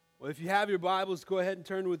If you have your Bibles, go ahead and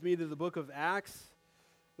turn with me to the book of Acts.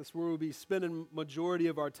 That's where we'll be spending majority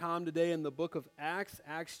of our time today in the book of Acts,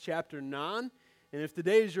 Acts chapter 9. And if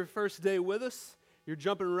today is your first day with us, you're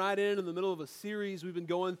jumping right in the middle of a series we've been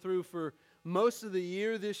going through for most of the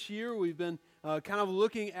year this year. We've been kind of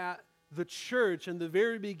looking at the church, and the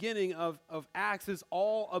very beginning of Acts is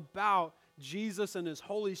all about Jesus and His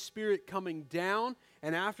Holy Spirit coming down.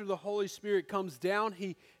 And after the Holy Spirit comes down,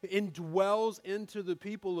 He indwells into the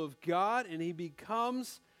people of God, and He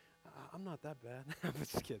becomes, I'm not that bad, I'm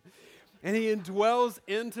just kidding. And He indwells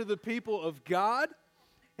into the people of God,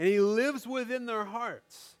 and He lives within their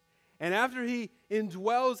hearts. And after He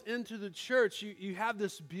indwells into the church, you have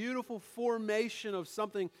this beautiful formation of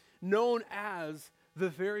something known as the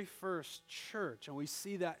very first church. And we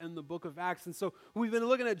see that in the book of Acts. And so we've been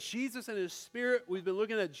looking at Jesus and His Spirit. We've been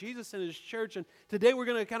looking at Jesus and His church. And today we're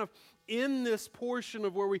going to kind of end this portion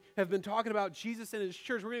of where we have been talking about Jesus and His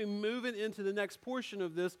church. We're going to be moving into the next portion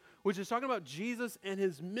of this, which is talking about Jesus and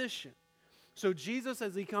His mission. So Jesus,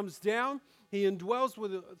 as He comes down, He indwells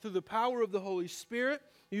through the power of the Holy Spirit.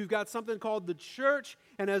 You've got something called the church.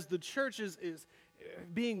 And as the church is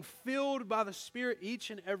being filled by the Spirit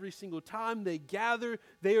each and every single time they gather,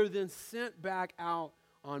 they are then sent back out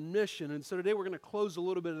on mission. And so today we're going to close a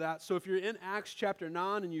little bit of that. So if you're in Acts chapter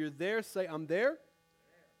 9 and you're there, say, I'm there.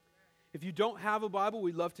 If you don't have a Bible,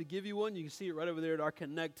 we'd love to give you one. You can see it right over there at our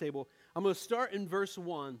Connect table. I'm going to start in verse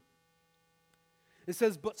 1. It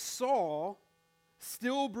says, but Saul,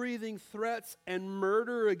 still breathing threats and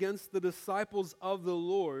murder against the disciples of the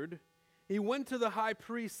Lord, he went to the high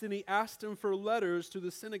priest and he asked him for letters to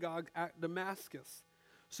the synagogue at Damascus,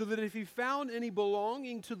 so that if he found any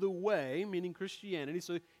belonging to the way, meaning Christianity,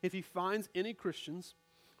 so if he finds any Christians,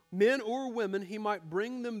 men or women, he might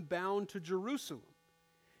bring them bound to Jerusalem.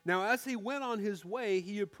 Now as he went on his way,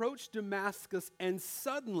 he approached Damascus, and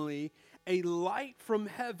suddenly a light from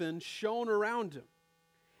heaven shone around him.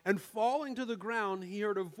 And falling to the ground, he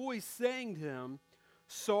heard a voice saying to him,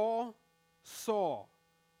 Saul, Saul,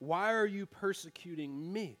 why are you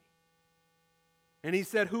persecuting me? And he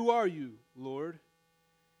said, who are you, Lord?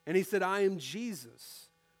 And he said, I am Jesus,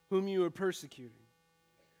 whom you are persecuting.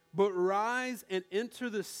 But rise and enter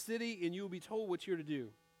the city, and you will be told what you're to do.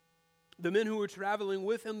 The men who were traveling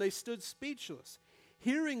with him, they stood speechless,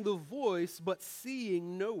 hearing the voice, but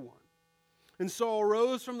seeing no one. And Saul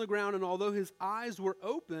rose from the ground, and although his eyes were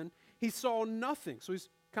open, he saw nothing. So he's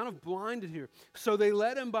kind of blinded here. So they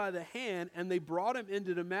led him by the hand, and they brought him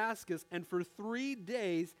into Damascus, and for 3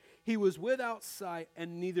 days he was without sight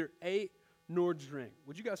and neither ate nor drank.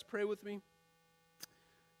 Would you guys pray with me?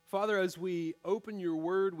 Father, as we open your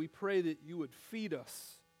word, we pray that you would feed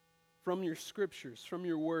us from your scriptures, from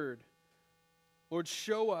your word. Lord,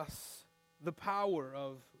 show us the power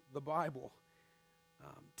of the Bible.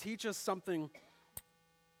 Teach us something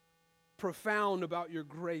profound about your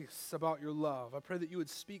grace, about your love. I pray that you would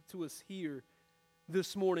speak to us here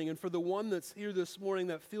this morning. And for the one that's here this morning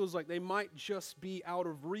that feels like they might just be out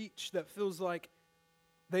of reach, that feels like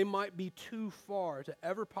they might be too far to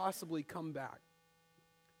ever possibly come back,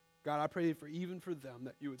 God, I pray even for them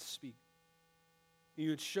that you would speak. You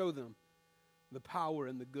would show them the power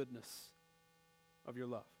and the goodness of your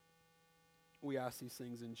love. We ask these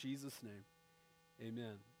things in Jesus' name.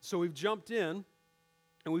 Amen. So we've jumped in,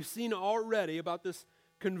 and we've seen already about this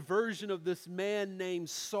conversion of this man named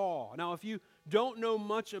Saul. Now, if you don't know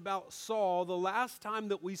much about Saul, the last time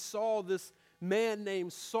that we saw this man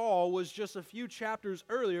named Saul was just a few chapters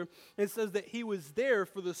earlier. It says that he was there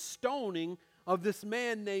for the stoning of this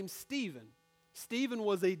man named Stephen. Stephen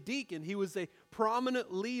was a deacon. He was a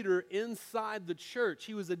prominent leader inside the church.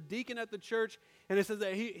 He was a deacon at the church, and it says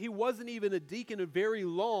that he wasn't even a deacon very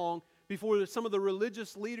long before some of the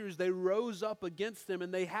religious leaders, they rose up against him,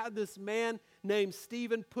 and they had this man named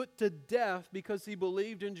Stephen put to death because he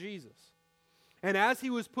believed in Jesus. And as he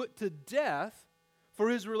was put to death for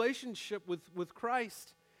his relationship with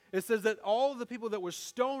Christ, it says that all of the people that were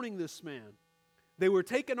stoning this man, they were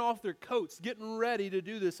taking off their coats, getting ready to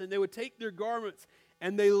do this, and they would take their garments,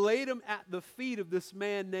 and they laid them at the feet of this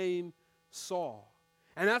man named Saul.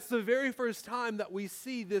 And that's the very first time that we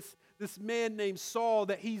see this man named Saul,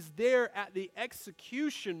 that he's there at the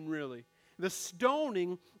execution, really, the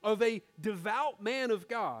stoning of a devout man of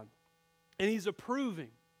God. And he's approving,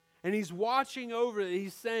 and he's watching over it,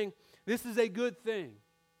 he's saying, this is a good thing.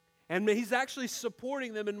 And he's actually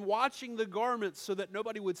supporting them and watching the garments so that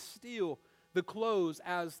nobody would steal the clothes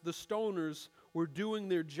as the stoners were doing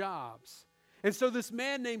their jobs. And so this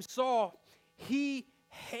man named Saul, he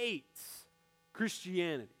hates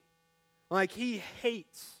Christianity. Like, he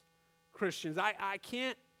hates Christians. I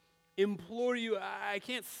can't implore you, I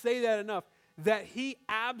can't say that enough, that he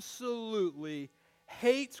absolutely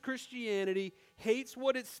hates Christianity, hates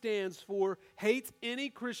what it stands for, hates any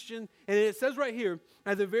Christian. And it says right here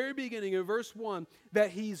at the very beginning of verse 1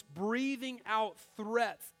 that he's breathing out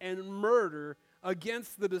threats and murder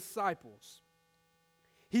against the disciples.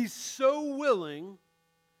 He's so willing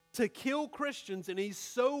to kill Christians, and he's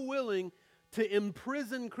so willing to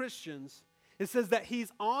imprison Christians. It says that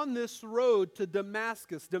he's on this road to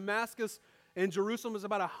Damascus. Damascus and Jerusalem is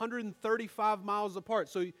about 135 miles apart.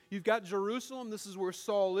 So you've got Jerusalem, this is where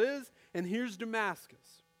Saul is, and here's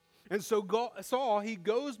Damascus. And so Saul, he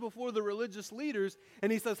goes before the religious leaders, and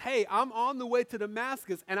he says, hey, I'm on the way to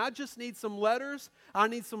Damascus, and I just need some letters. I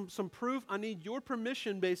need some proof. I need your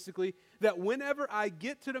permission, basically, that whenever I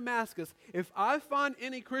get to Damascus, if I find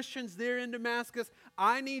any Christians there in Damascus,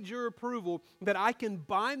 I need your approval that I can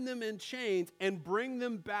bind them in chains and bring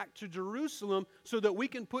them back to Jerusalem so that we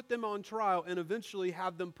can put them on trial and eventually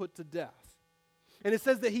have them put to death. And it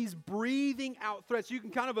says that he's breathing out threats. You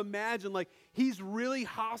can kind of imagine, like, he's really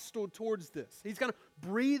hostile towards this. He's kind of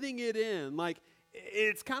breathing it in. Like,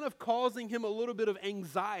 it's kind of causing him a little bit of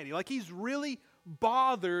anxiety. Like, he's really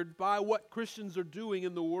bothered by what Christians are doing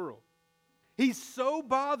in the world. He's so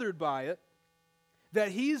bothered by it that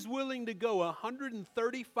he's willing to go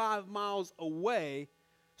 135 miles away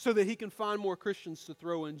so that he can find more Christians to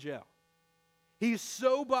throw in jail. He's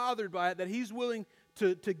so bothered by it that he's willing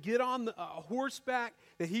to get on a horseback,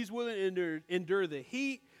 that he's willing to endure the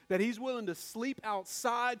heat, that he's willing to sleep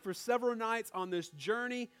outside for several nights on this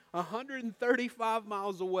journey 135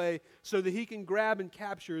 miles away so that he can grab and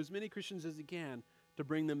capture as many Christians as he can to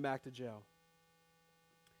bring them back to jail.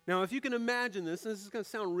 Now, if you can imagine this, and this is going to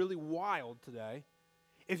sound really wild today,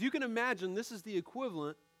 if you can imagine this is the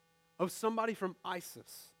equivalent of somebody from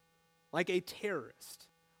ISIS, like a terrorist,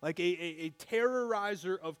 like a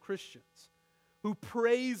terrorizer of Christians, who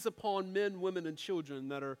preys upon men, women, and children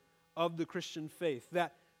that are of the Christian faith,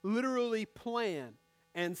 that literally plan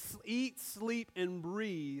and eat, sleep, and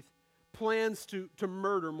breathe plans to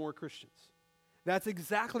murder more Christians. That's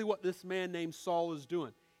exactly what this man named Saul is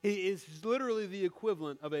doing. He is literally the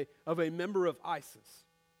equivalent of a member of ISIS.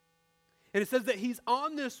 And it says that he's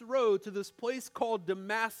on this road to this place called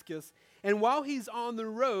Damascus. And while he's on the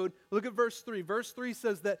road, look at verse 3. Verse 3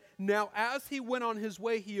 says that now as he went on his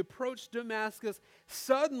way, he approached Damascus.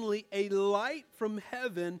 Suddenly a light from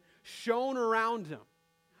heaven shone around him.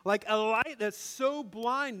 Like a light that's so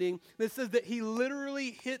blinding that says that he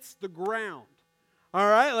literally hits the ground. All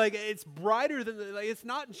right, like it's brighter than, like it's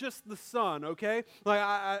not just the sun, okay? Like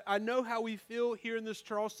I know how we feel here in this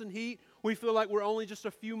Charleston heat. We feel like we're only just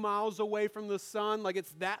a few miles away from the sun, like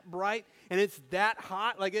it's that bright and it's that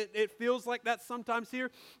hot. Like it feels like that sometimes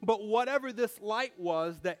here. But whatever this light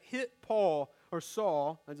was that hit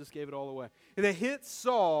Saul, I just gave it all away. That hit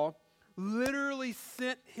Saul literally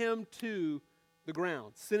sent him to the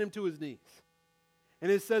ground, sent him to his knees.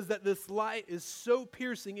 And it says that this light is so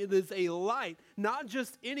piercing. It is a light, not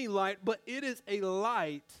just any light, but it is a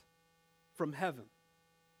light from heaven.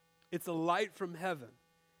 It's a light from heaven.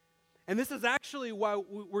 And this is actually why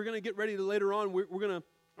we're going to get ready to later on.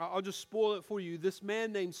 I'll just spoil it for you. This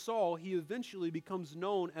man named Saul, he eventually becomes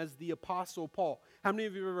known as the Apostle Paul. How many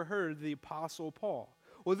of you have ever heard of the Apostle Paul?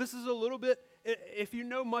 Well, this is a little bit, if you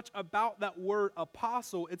know much about that word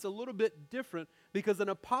apostle, it's a little bit different because an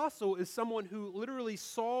apostle is someone who literally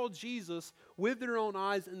saw Jesus with their own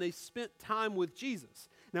eyes and they spent time with Jesus.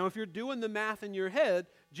 Now, if you're doing the math in your head,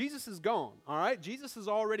 Jesus is gone, all right? Jesus has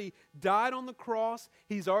already died on the cross.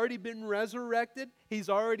 He's already been resurrected. He's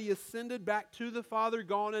already ascended back to the Father,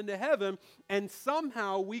 gone into heaven. And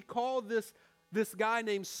somehow we call this guy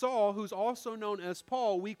named Saul, who's also known as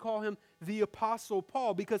Paul, we call him the Apostle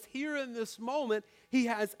Paul because here in this moment, he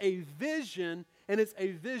has a vision, and it's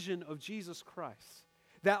a vision of Jesus Christ.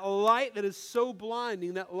 That light that is so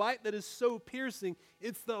blinding, that light that is so piercing,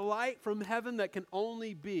 it's the light from heaven that can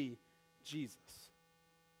only be Jesus.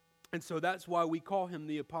 And so that's why we call him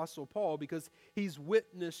the Apostle Paul, because he's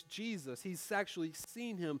witnessed Jesus. He's actually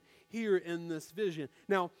seen him here in this vision.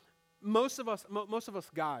 Now, most of us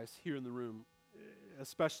guys here in the room,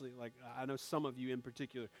 especially, like I know some of you in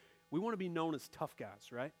particular, we want to be known as tough guys,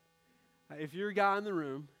 right? If you're a guy in the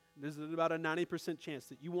room, there's about a 90% chance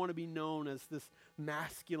that you want to be known as this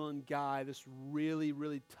masculine guy, this really,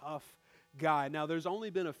 really tough guy. Now, there's only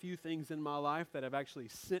been a few things in my life that have actually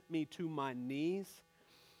sent me to my knees.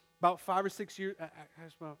 About 5 or 6 years,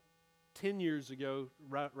 about 10 years ago,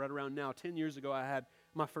 right around now, 10 years ago, I had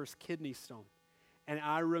my first kidney stone. And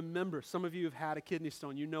I remember, some of you have had a kidney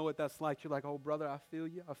stone. You know what that's like. You're like, oh, brother, I feel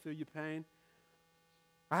you. I feel your pain.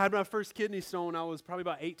 I had my first kidney stone when I was probably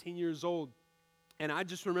about 18 years old. And I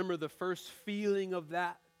just remember the first feeling of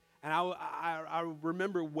that. And I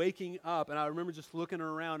remember waking up, and I remember just looking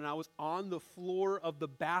around, and I was on the floor of the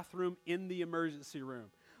bathroom in the emergency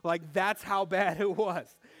room. Like, that's how bad it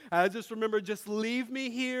was. I just remember, just leave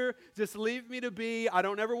me here. Just leave me to be. I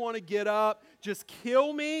don't ever want to get up. Just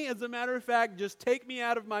kill me, as a matter of fact. Just take me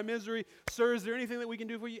out of my misery. Sir, is there anything that we can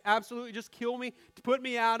do for you? Absolutely. Just kill me. Put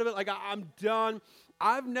me out of it. Like, I'm done.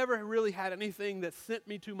 I've never really had anything that sent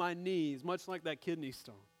me to my knees, much like that kidney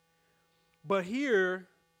stone. But here,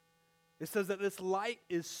 it says that this light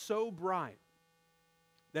is so bright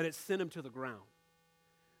that it sent him to the ground.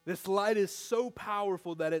 This light is so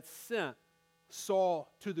powerful that it sent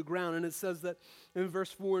Saul to the ground. And it says that in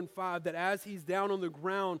verse 4 and 5, that as he's down on the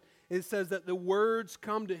ground, it says that the words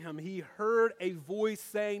come to him. He heard a voice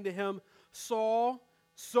saying to him, Saul,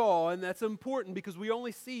 Saul. And that's important because we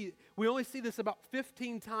only see this about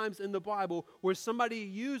 15 times in the Bible where somebody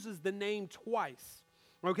uses the name twice.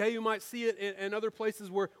 Okay, you might see it in other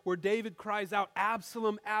places where David cries out,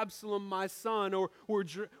 Absalom, Absalom, my son, or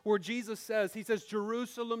where Jesus says, he says,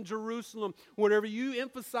 Jerusalem, Jerusalem. Whenever you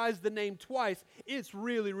emphasize the name twice, it's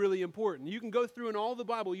really, really important. You can go through in all the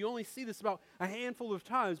Bible, you only see this about a handful of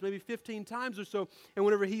times, maybe 15 times or so, and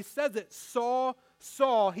whenever he says it, Saul,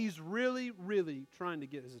 Saul, he's really, really trying to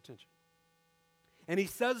get his attention. And he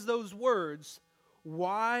says those words,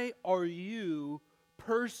 why are you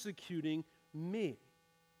persecuting me?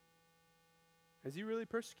 Has he really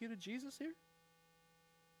persecuted Jesus here?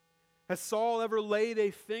 Has Saul ever laid a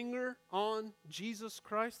finger on Jesus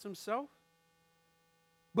Christ himself?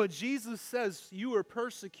 But Jesus says, you are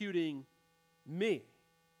persecuting me.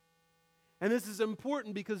 And this is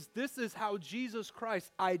important because this is how Jesus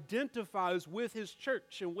Christ identifies with his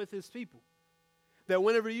church and with his people. That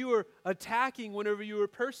whenever you are attacking, whenever you are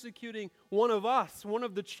persecuting one of us, one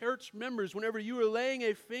of the church members, whenever you are laying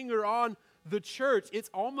a finger on the church, it's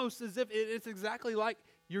almost as if it's exactly like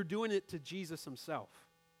you're doing it to Jesus himself.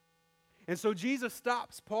 And so Jesus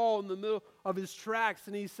stops Paul in the middle of his tracks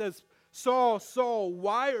and he says, Saul, Saul,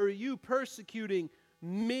 why are you persecuting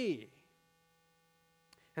me?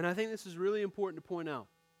 And I think this is really important to point out.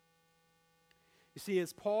 You see,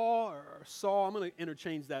 as Paul or Saul, I'm going to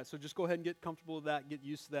interchange that, so just go ahead and get comfortable with that, get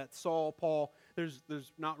used to that. Saul, Paul, there's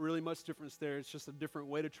not really much difference there. It's just a different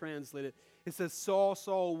way to translate it. It says, Saul,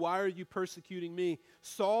 Saul, why are you persecuting me?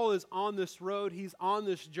 Saul is on this road. He's on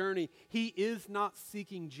this journey. He is not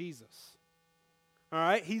seeking Jesus. All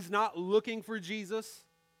right? He's not looking for Jesus.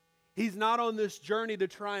 He's not on this journey to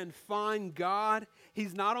try and find God.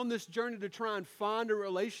 He's not on this journey to try and find a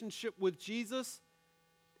relationship with Jesus.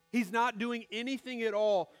 He's not doing anything at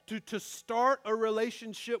all to start a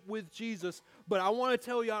relationship with Jesus. But I want to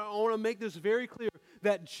tell you, I want to make this very clear,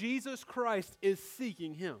 that Jesus Christ is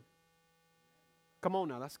seeking him. Come on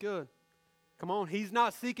now, that's good. Come on, he's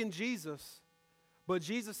not seeking Jesus, but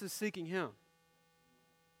Jesus is seeking him.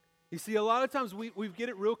 You see, a lot of times we get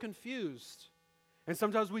it real confused. And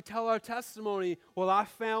sometimes we tell our testimony, well, I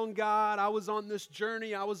found God, I was on this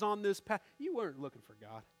journey, I was on this path. You weren't looking for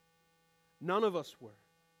God. None of us were.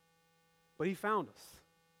 But he found us.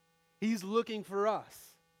 He's looking for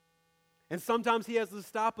us. And sometimes he has to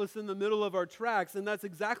stop us in the middle of our tracks, and that's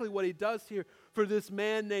exactly what he does here for this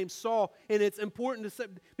man named Saul. And it's important to say,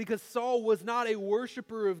 because Saul was not a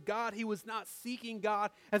worshiper of God. He was not seeking God.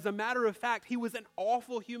 As a matter of fact, he was an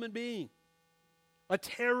awful human being, a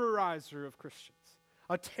terrorizer of Christians,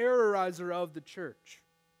 a terrorizer of the church.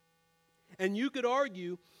 And you could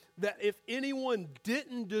argue that if anyone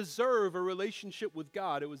didn't deserve a relationship with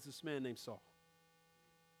God, it was this man named Saul.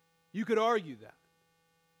 You could argue that.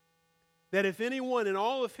 That if anyone in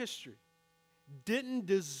all of history didn't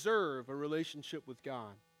deserve a relationship with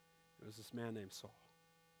God, it was this man named Saul.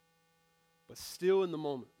 But still in the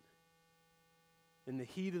moment, in the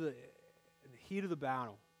heat of the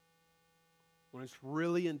battle, when it's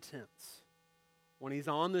really intense, when he's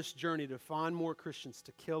on this journey to find more Christians,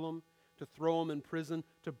 to kill them, to throw them in prison,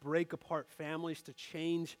 to break apart families, to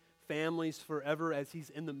change families forever, as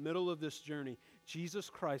he's in the middle of this journey, Jesus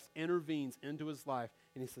Christ intervenes into his life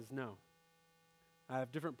and he says, no, I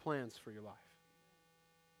have different plans for your life.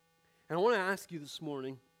 And I want to ask you this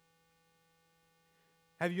morning,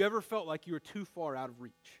 have you ever felt like you were too far out of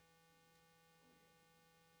reach?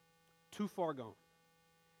 Too far gone.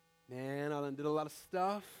 Man, I done did a lot of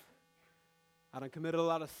stuff. I done committed a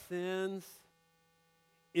lot of sins.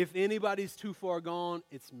 If anybody's too far gone,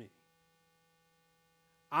 it's me.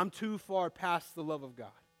 I'm too far past the love of God.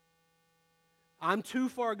 I'm too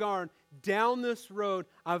far gone down this road.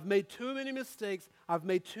 I've made too many mistakes. I've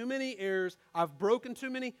made too many errors. I've broken too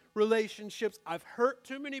many relationships. I've hurt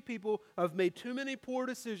too many people. I've made too many poor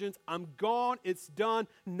decisions. I'm gone. It's done.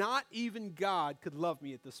 Not even God could love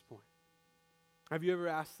me at this point. Have you ever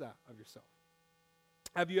asked that of yourself?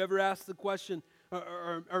 Have you ever asked the question,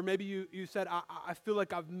 or maybe you said, I feel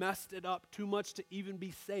like I've messed it up too much to even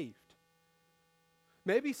be saved?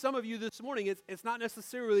 Maybe some of you this morning, it's not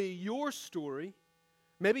necessarily your story.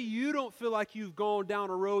 Maybe you don't feel like you've gone down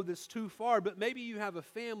a road that's too far, but maybe you have a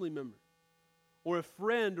family member or a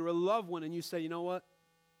friend or a loved one, and you say, you know what?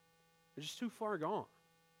 They're just too far gone.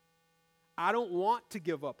 I don't want to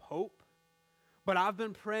give up hope, but I've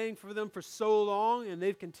been praying for them for so long, and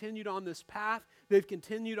they've continued on this path. They've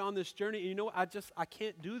continued on this journey, and you know what? I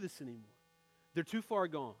can't do this anymore. They're too far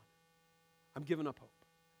gone. I'm giving up hope.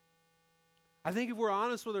 I think if we're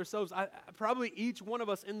honest with ourselves, probably each one of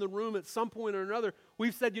us in the room at some point or another,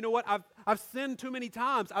 we've said, you know what, I've sinned too many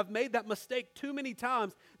times. I've made that mistake too many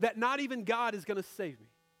times that not even God is going to save me.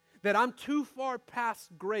 That I'm too far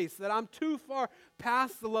past grace, that I'm too far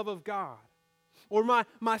past the love of God. Or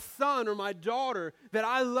my son or my daughter that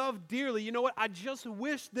I love dearly, you know what, I just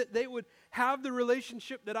wish that they would have the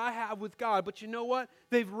relationship that I have with God. But you know what?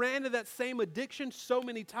 They've ran to that same addiction so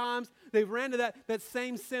many times. They've ran to that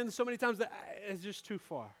same sin so many times that it's just too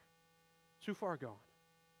far gone.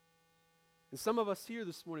 And some of us here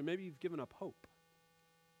this morning, maybe you've given up hope.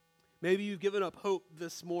 Maybe you've given up hope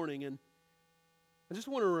this morning, and I just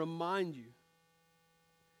want to remind you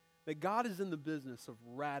that God is in the business of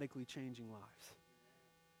radically changing lives.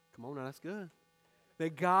 Come on now, that's good.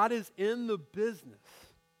 That God is in the business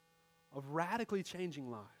of radically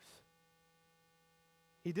changing lives.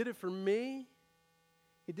 He did it for me.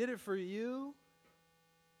 He did it for you.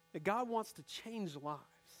 That God wants to change lives.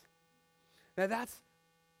 Now that's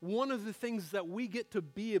one of the things that we get to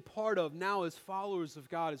be a part of now as followers of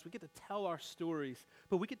God is we get to tell our stories,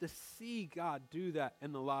 but we get to see God do that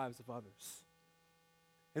in the lives of others.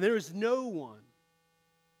 And there is no one,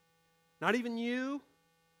 not even you,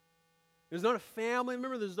 there's not a family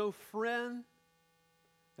member, there's no friend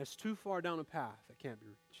that's too far down a path that can't be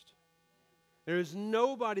reached. There is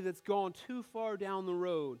nobody that's gone too far down the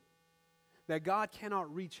road that God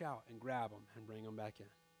cannot reach out and grab them and bring them back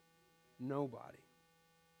in. Nobody.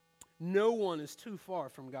 No one is too far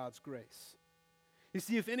from God's grace. You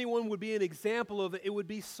see, if anyone would be an example of it, it would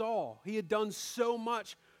be Saul. He had done so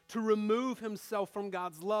much to remove himself from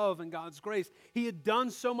God's love and God's grace. He had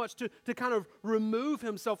done so much to kind of remove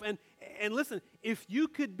himself. And listen, if you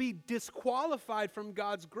could be disqualified from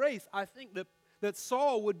God's grace, I think that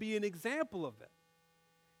Saul would be an example of it.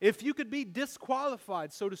 If you could be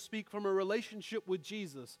disqualified, so to speak, from a relationship with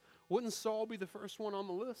Jesus, wouldn't Saul be the first one on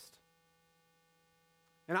the list?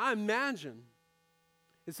 And I imagine,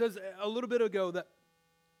 it says a little bit ago that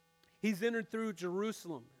he's entered through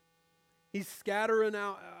Jerusalem. He's scattering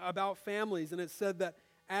out about families, and it said that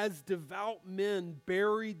as devout men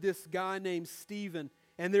buried this guy named Stephen,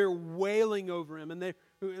 and they're wailing over him, and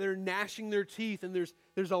they're gnashing their teeth, and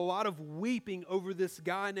there's a lot of weeping over this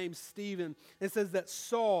guy named Stephen. It says that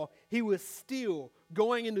Saul, he was still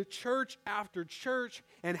going into church after church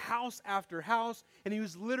and house after house, and he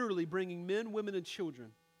was literally bringing men, women, and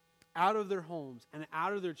children out of their homes and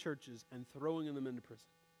out of their churches and throwing them into prison.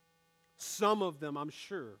 Some of them, I'm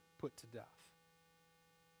sure, put to death.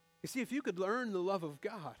 You see, if you could earn the love of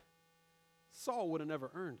God, Saul would have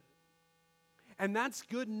never earned it. And that's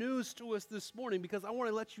good news to us this morning because I want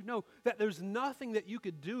to let you know that there's nothing that you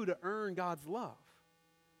could do to earn God's love.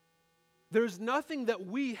 There's nothing that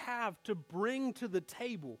we have to bring to the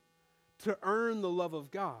table to earn the love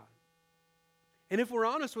of God. And if we're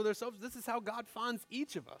honest with ourselves, this is how God finds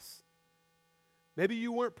each of us. Maybe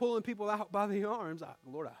you weren't pulling people out by the arms.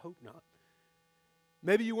 Lord, I hope not.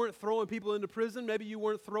 Maybe you weren't throwing people into prison. Maybe you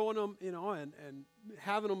weren't throwing them, and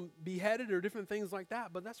having them beheaded or different things like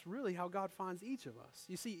that. But that's really how God finds each of us.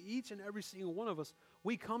 You see, each and every single one of us,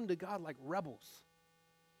 we come to God like rebels.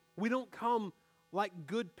 We don't come like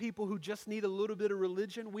good people who just need a little bit of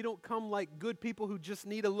religion. We don't come like good people who just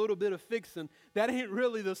need a little bit of fixing. That ain't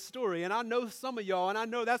really the story. And I know some of y'all, and I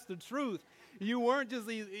know that's the truth. You weren't just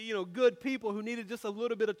these, good people who needed just a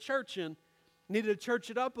little bit of churching. Needed to church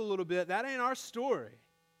it up a little bit. That ain't our story.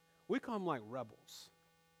 We come like rebels.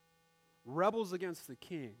 Rebels against the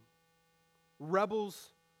king.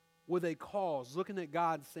 Rebels with a cause, looking at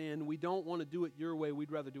God saying, we don't want to do it your way,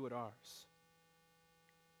 we'd rather do it ours.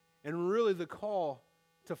 And really the call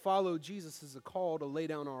to follow Jesus is a call to lay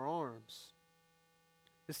down our arms.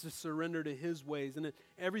 It's to surrender to his ways. And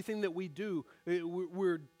everything that we do,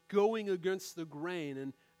 we're going against the grain.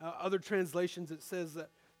 And Other translations, it says that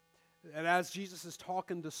as Jesus is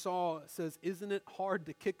talking to Saul, it says, isn't it hard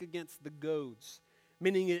to kick against the goads?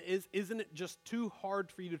 Meaning, isn't it just too hard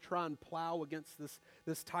for you to try and plow against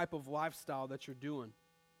this type of lifestyle that you're doing?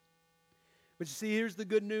 But you see, here's the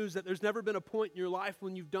good news, that there's never been a point in your life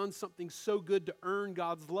when you've done something so good to earn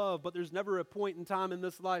God's love, but there's never a point in time in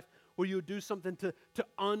this life where you would do something to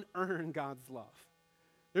unearn God's love.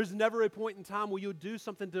 There's never a point in time where you'll do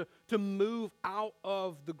something to move out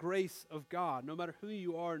of the grace of God, no matter who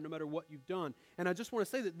you are, no matter what you've done. And I just want to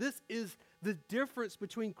say that this is the difference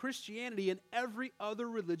between Christianity and every other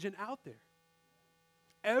religion out there.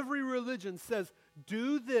 Every religion says,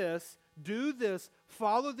 do this,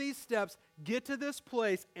 follow these steps, get to this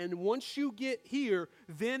place, and once you get here,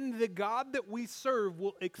 then the God that we serve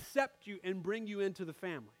will accept you and bring you into the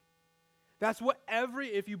family. That's what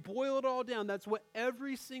if you boil it all down, that's what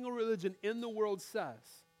every single religion in the world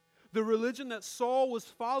says. The religion that Saul was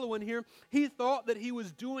following here, he thought that he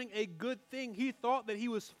was doing a good thing. He thought that he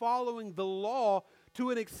was following the law to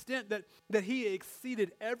an extent that he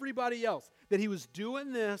exceeded everybody else. That he was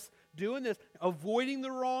doing this, avoiding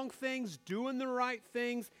the wrong things, doing the right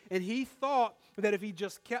things, and he thought that if he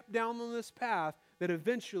just kept down on this path, that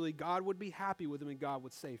eventually God would be happy with him and God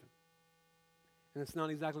would save him. And it's not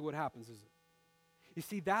exactly what happens, is it? You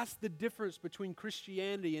see, that's the difference between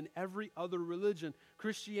Christianity and every other religion.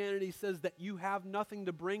 Christianity says that you have nothing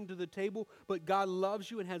to bring to the table, but God loves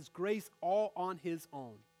you and has grace all on his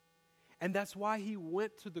own. And that's why he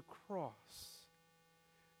went to the cross.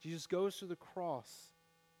 Jesus goes to the cross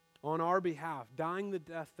on our behalf, dying the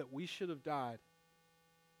death that we should have died.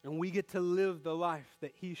 And we get to live the life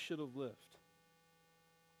that he should have lived.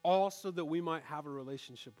 All so that we might have a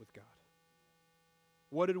relationship with God.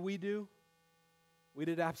 What did we do? We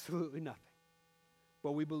did absolutely nothing.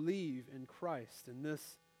 But we believe in Christ, and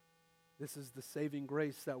this is the saving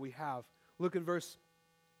grace that we have. Look at verse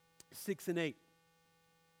 6 and 8.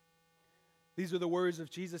 These are the words of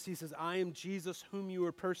Jesus. He says, I am Jesus whom you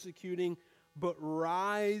are persecuting, but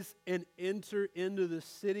rise and enter into the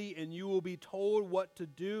city, and you will be told what to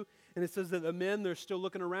do. And it says that the men, they're still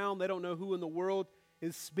looking around. They don't know who in the world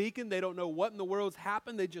is speaking. They don't know what in the world's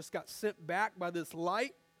happened. They just got sent back by this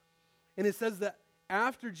light. And it says that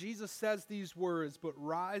after Jesus says these words, but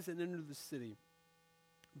rise and enter the city,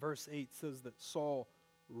 verse 8 says that Saul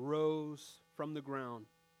rose from the ground,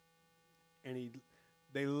 and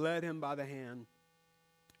they led him by the hand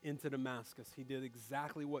into Damascus. He did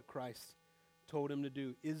exactly what Christ told him to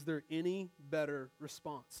do. Is there any better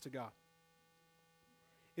response to God?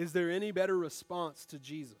 Is there any better response to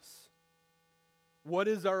Jesus? What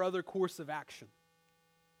is our other course of action?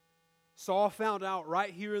 Saul found out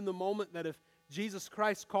right here in the moment that if Jesus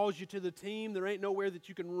Christ calls you to the team, there ain't nowhere that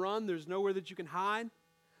you can run, there's nowhere that you can hide.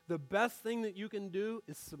 The best thing that you can do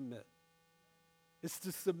is submit. It's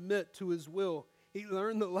to submit to his will. He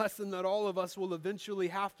learned the lesson that all of us will eventually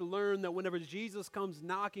have to learn, that whenever Jesus comes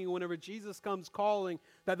knocking, whenever Jesus comes calling,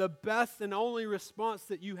 that the best and only response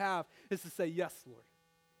that you have is to say, yes, Lord,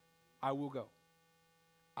 I will go.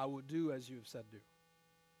 I will do as you have said do.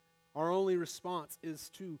 Our only response is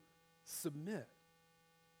to submit.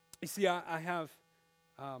 You see, I have,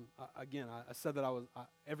 again, I said that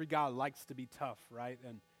every guy likes to be tough, right?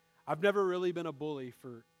 And I've never really been a bully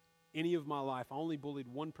for any of my life. I only bullied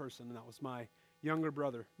one person, and that was my younger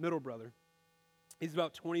brother, middle brother. He's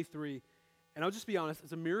about 23, and I'll just be honest,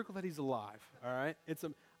 it's a miracle that he's alive, all right?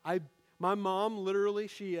 My mom, literally,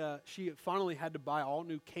 she finally had to buy all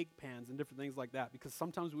new cake pans and different things like that, because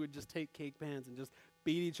sometimes we would just take cake pans and just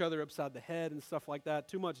beat each other upside the head and stuff like that.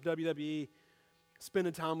 Too much WWE,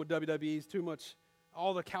 spending time with WWE's, too much.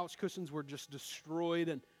 All the couch cushions were just destroyed,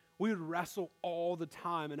 and we would wrestle all the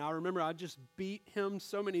time. And I remember I just beat him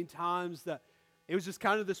so many times that it was just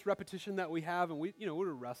kind of this repetition that we have, and we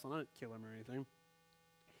were wrestling. I didn't kill him or anything.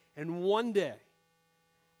 And one day,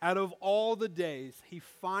 out of all the days, he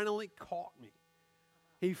finally caught me.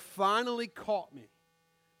 He finally caught me.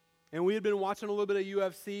 And we had been watching a little bit of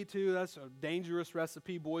UFC too. That's a dangerous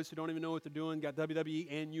recipe. Boys who don't even know what they're doing got WWE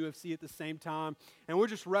and UFC at the same time. And we're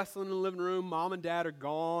just wrestling in the living room. Mom and Dad are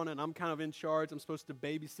gone, and I'm kind of in charge. I'm supposed to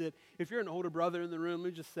babysit. If you're an older brother in the room,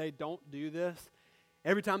 let me just say, don't do this.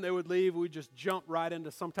 Every time they would leave, we'd just jump right into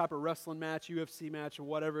some type of wrestling match, UFC match, or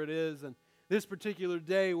whatever it is. And this particular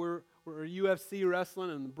day, we're UFC wrestling,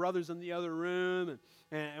 and the brother's in the other room, and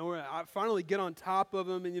I finally get on top of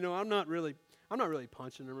him, and I'm not really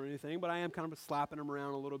punching him or anything, but I am kind of slapping him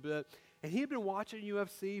around a little bit. And he had been watching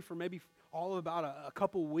UFC for maybe all of about a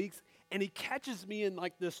couple weeks, and he catches me in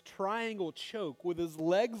like this triangle choke with his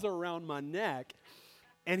legs around my neck,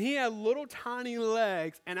 And he had little tiny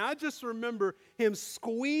legs, and I just remember him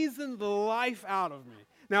squeezing the life out of me.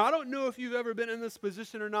 Now, I don't know if you've ever been in this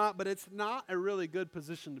position or not, but it's not a really good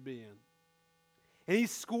position to be in. And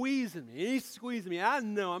he's squeezing me. I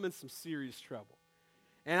know I'm in some serious trouble.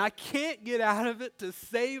 And I can't get out of it to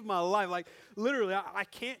save my life. Like, literally, I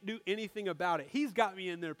can't do anything about it. He's got me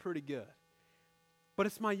in there pretty good. But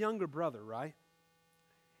it's my younger brother, right?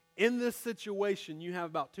 In this situation, you have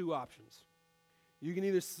about two options. You can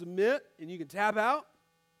either submit and you can tap out,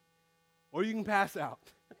 or you can pass out.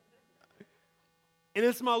 And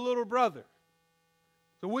it's my little brother.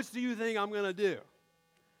 So which do you think I'm going to do?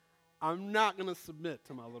 I'm not going to submit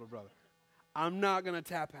to my little brother. I'm not going to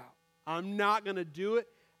tap out. I'm not going to do it.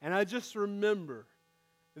 And I just remember,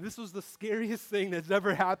 this was the scariest thing that's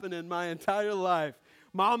ever happened in my entire life.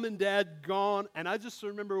 Mom and Dad gone, and I just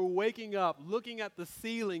remember waking up, looking at the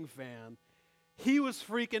ceiling fan. He was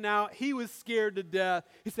freaking out. He was scared to death.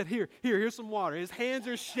 He said, here's some water. His hands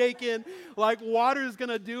are shaking like water's going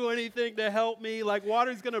to do anything to help me, like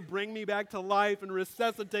water's going to bring me back to life and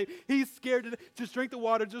resuscitate. He's scared to death. Just drink the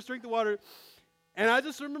water. And I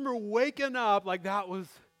just remember waking up like that was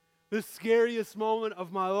the scariest moment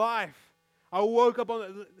of my life. I woke up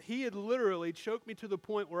he had literally choked me to the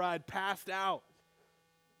point where I had passed out.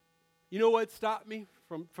 You know what stopped me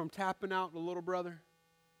from tapping out the little brother?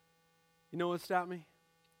 You know what stopped me?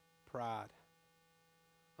 Pride.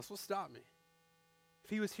 That's what stopped me. If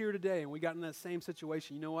he was here today and we got in that same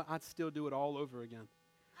situation, you know what? I'd still do it all over again.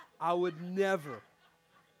 I would never,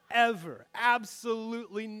 ever,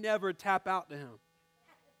 absolutely never tap out to him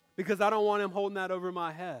because I don't want him holding that over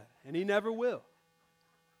my head, and he never will.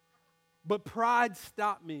 But pride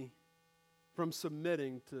stopped me from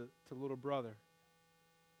submitting to little brother.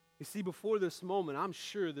 You see, before this moment, I'm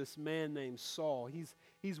sure this man named Saul,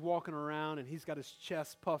 he's walking around and he's got his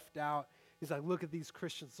chest puffed out. He's like, look at these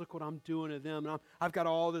Christians. Look what I'm doing to them. And I've got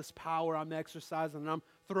all this power I'm exercising, and I'm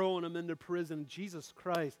throwing them into prison. Jesus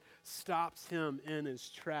Christ stops him in his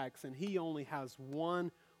tracks, and he only has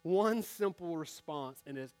one simple response,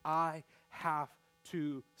 and it's, I have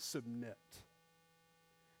to submit.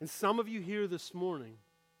 And some of you here this morning,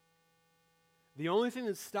 the only thing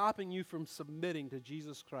that's stopping you from submitting to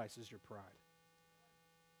Jesus Christ is your pride.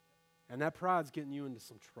 And that pride's getting you into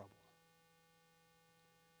some trouble.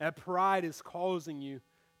 That pride is causing you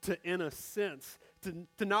to, in a sense,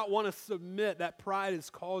 to not want to submit. That pride is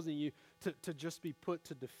causing you to just be put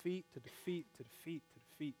to defeat,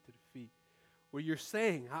 where you're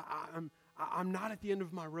saying, I'm not at the end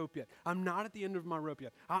of my rope yet. I'm going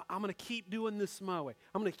to keep doing this my way.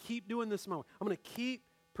 I'm going to keep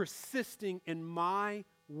persisting in my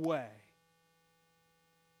way.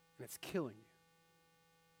 And it's killing you.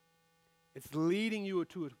 It's leading you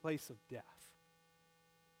to a place of death.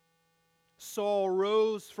 Saul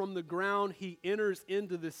rose from the ground. He enters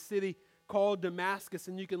into the city called Damascus,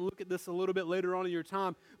 and you can look at this a little bit later on in your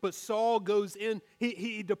time. But Saul goes in.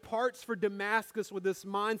 He departs for Damascus with this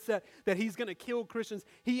mindset that he's going to kill Christians.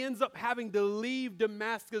 He ends up having to leave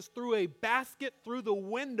Damascus through a basket through the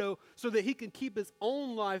window so that he can keep his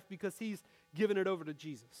own life because he's given it over to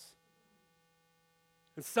Jesus.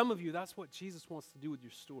 And some of you, that's what Jesus wants to do with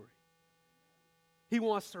your story. He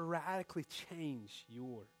wants to radically change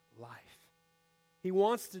your life. He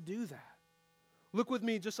wants to do that. Look with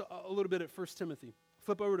me just a little bit at 1 Timothy.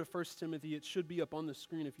 Flip over to 1 Timothy. It should be up on the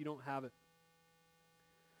screen if you don't have it.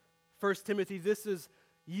 1 Timothy, this is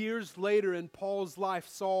years later in Paul's life.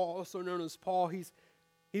 Saul, also known as Paul, he's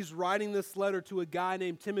writing this letter to a guy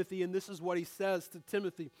named Timothy, and this is what he says to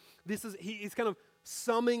Timothy. He's kind of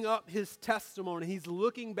summing up his testimony. He's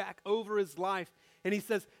looking back over his life, and he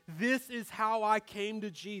says, this is how I came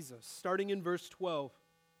to Jesus, starting in verse 12.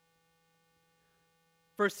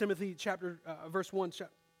 1 Timothy chapter 1,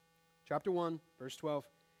 verse 12.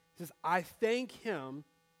 It says, I thank him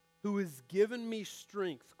who has given me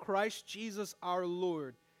strength, Christ Jesus our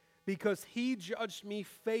Lord, because he judged me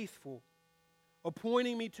faithful,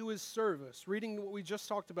 appointing me to his service. Reading what we just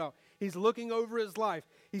talked about. He's looking over his life.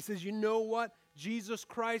 He says, you know what? Jesus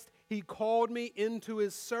Christ, he called me into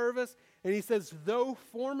his service. And he says, though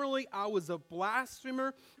formerly I was a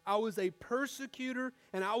blasphemer, I was a persecutor,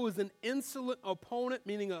 and I was an insolent opponent,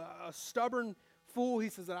 meaning a stubborn fool. He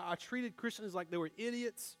says that I treated Christians like they were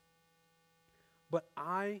idiots. But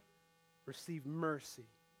I received mercy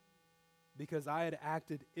because I had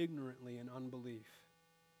acted ignorantly in unbelief.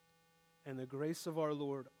 And the grace of our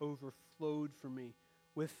Lord overflowed for me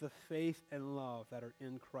with the faith and love that are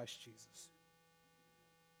in Christ Jesus.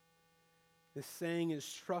 This saying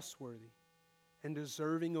is trustworthy and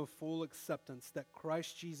deserving of full acceptance that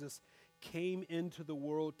Christ Jesus came into the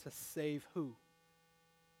world to save who?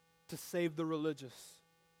 to save the religious,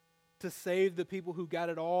 to save the people who got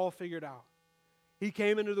it all figured out. He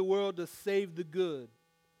came into the world to save the good.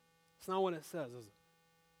 It's not what it says, is it?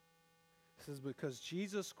 It says, because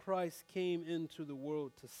Jesus Christ came into the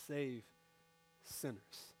world to save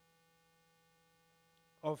sinners,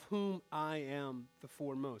 of whom I am the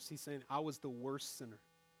foremost. He's saying, I was the worst sinner.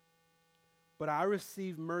 But I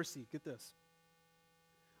received mercy. Get this.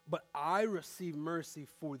 But I received mercy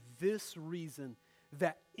for this reason,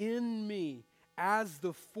 that in me, as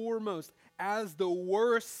the foremost, as the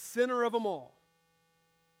worst sinner of them all,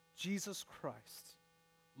 Jesus Christ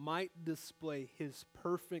might display his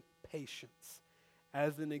perfect patience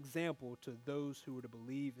as an example to those who were to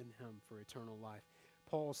believe in him for eternal life.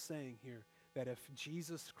 Paul's saying here that if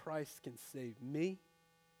Jesus Christ can save me,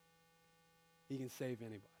 he can save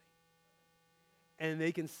anybody. And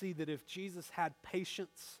they can see that if Jesus had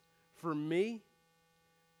patience for me,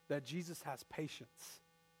 that Jesus has patience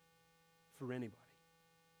for anybody.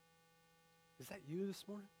 Is that you this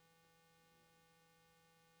morning?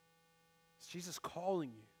 Is Jesus calling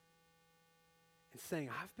you and saying,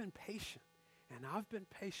 I've been patient, and I've been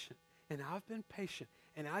patient, and I've been patient,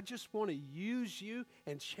 and I just want to use you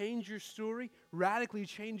and change your story, radically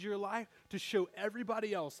change your life to show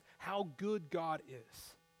everybody else how good God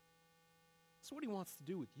is. That's what he wants to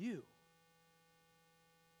do with you.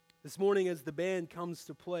 This morning as the band comes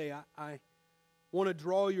to play, I want to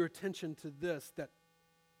draw your attention to this, that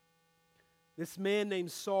this man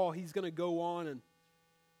named Saul, he's going to go on, and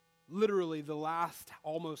literally the last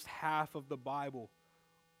almost half of the Bible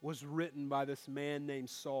was written by this man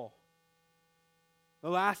named Saul. The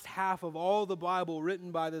last half of all the Bible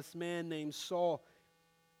written by this man named Saul,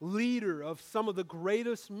 leader of some of the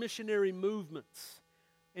greatest missionary movements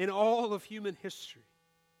in all of human history.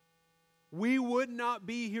 We would not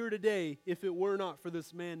be here today if it were not for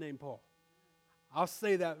this man named Paul. I'll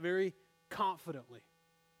say that very confidently.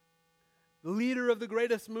 The leader of the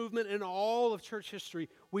greatest movement in all of church history.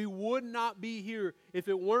 We would not be here if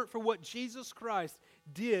it weren't for what Jesus Christ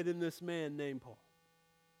did in this man named Paul.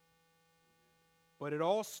 But it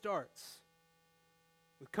all starts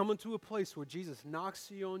with coming to a place where Jesus knocks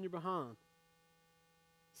you on your behind,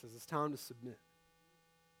 says it's time to submit.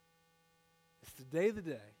 It's today the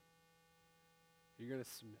day you're going to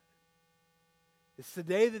submit. It's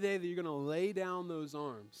today the day that you're going to lay down those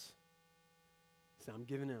arms. Say, I'm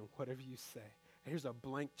giving in, whatever you say. Here's a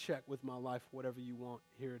blank check with my life, whatever you want,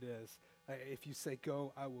 here it is. If you say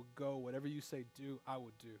go, I will go. Whatever you say do, I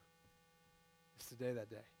will do. It's today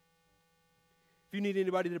that day. If you need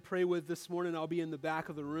anybody to pray with this morning, I'll be in the back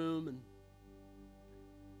of the room. And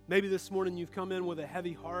maybe this morning you've come in with a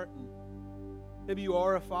heavy heart, and maybe you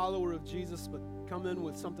are a follower of Jesus, but come in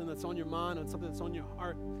with something that's on your mind and something that's on your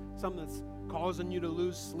heart, something that's causing you to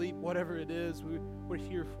lose sleep, whatever it is, we're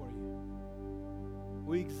here for you.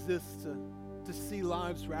 We exist to see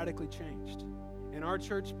lives radically changed in our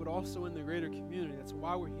church, but also in the greater community. That's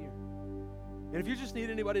why we're here. And if you just need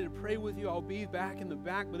anybody to pray with you, I'll be back in the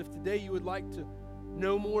back. But if today you would like to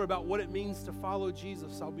know more about what it means to follow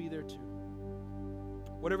Jesus, I'll be there too.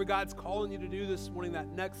 Whatever God's calling you to do this morning, that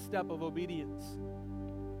next step of obedience,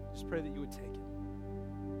 just pray that you would take it.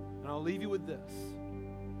 And I'll leave you with this.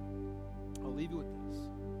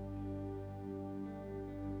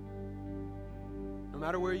 No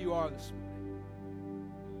matter where you are this morning,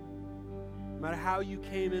 no matter how you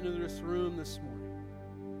came into this room this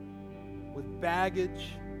morning, with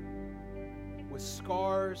baggage, with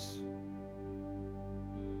scars,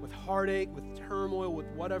 with heartache, with turmoil, with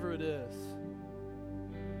whatever it is,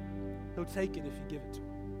 He'll take it if you give it to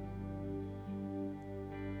Him.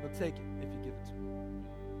 He'll take it if you give it to Him.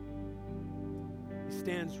 He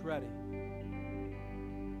stands ready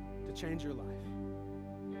to change your life.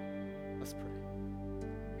 Let's pray.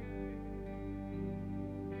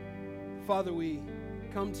 Father, we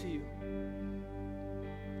come to you.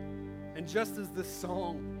 And just as this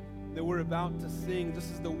song that we're about to sing,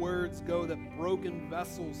 just as the words go, that broken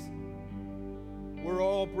vessels, we're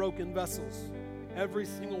all broken vessels. Every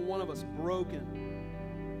single one of us broken.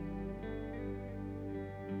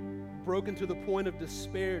 Broken to the point of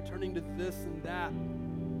despair, turning to this and that,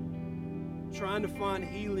 trying to find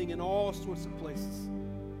healing in all sorts of places.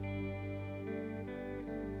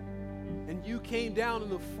 And you came down in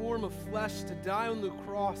the form of flesh to die on the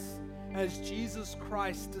cross as Jesus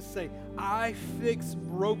Christ, to say, I fix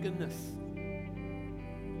brokenness.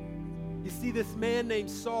 You see, this man named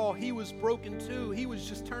Saul, he was broken too. He was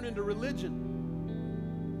just turned into religion.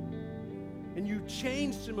 And you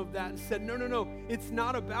changed him of that and said, no, it's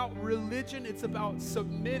not about religion. It's about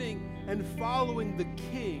submitting and following the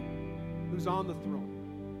King who's on the throne.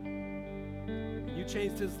 And You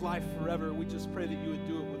changed his life forever. We just pray that you would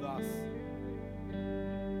do it with us.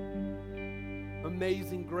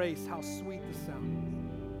 Amazing grace, how sweet the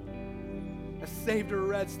sound. That saved a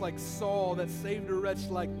wretch like Saul, that saved a wretch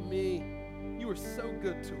like me. You were so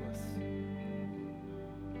good to us.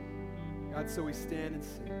 God, so we stand and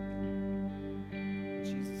sing.